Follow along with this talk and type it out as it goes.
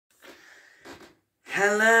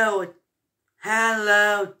Hello,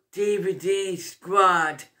 DVD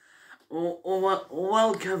Squad.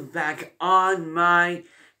 Welcome back on my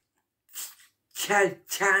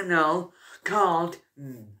channel called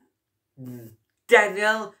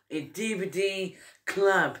Daniel DVD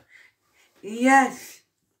Club. Yes,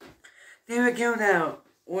 there we go now.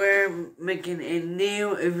 We're making a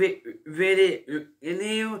new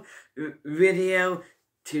video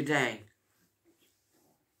today.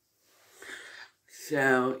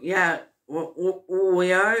 So yeah,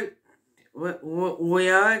 we are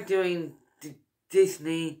doing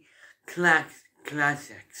Disney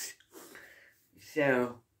classics.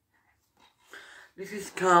 So this is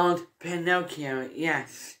called Pinocchio.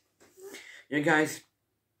 Yes, you guys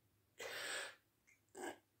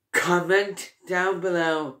comment down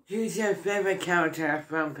below who's your favorite character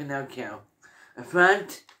from Pinocchio. A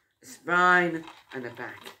front, a spine, and a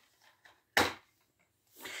back.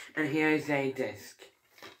 And here's a disc.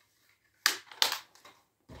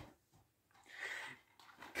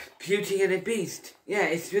 Beauty and the Beast. Yeah,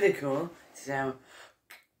 it's really cool. So,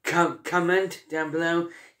 comment down below.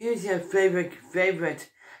 Who's your favorite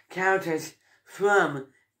characters from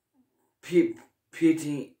Beauty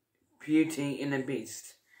and the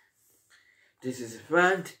Beast? This is the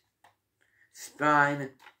front,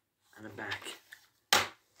 spine, and the back.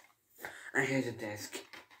 And here's a disc.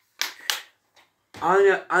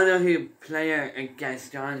 I know who player and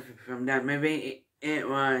guest on from that movie. It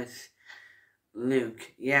was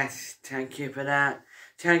Luke. Yes, thank you for that.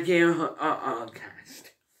 Thank you, all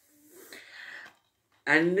cast.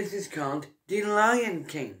 And this is called The Lion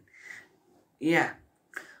King. Yeah.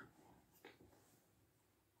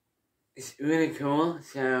 It's really cool.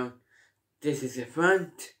 So, this is the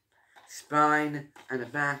front, spine, and the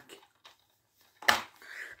back.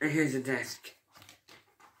 And here's the disc.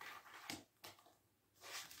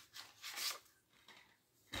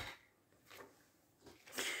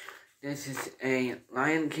 This is a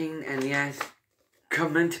Lion King, and yes,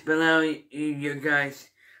 comment below you guys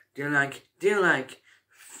do you like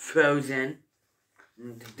Frozen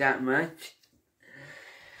that much?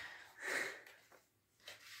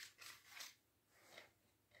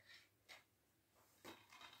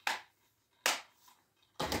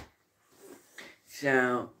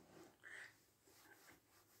 So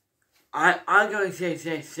I'm going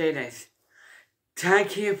to say this.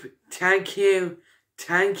 Thank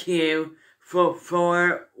you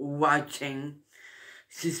for watching.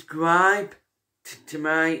 Subscribe to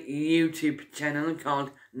my YouTube channel called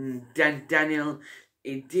Daniel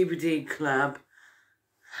DVD Club.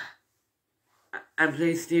 And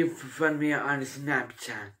please do follow me on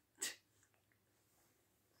Snapchat.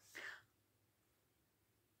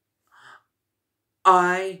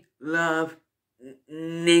 I love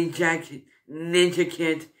Ninja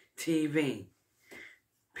Kid TV.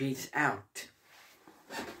 Peace out.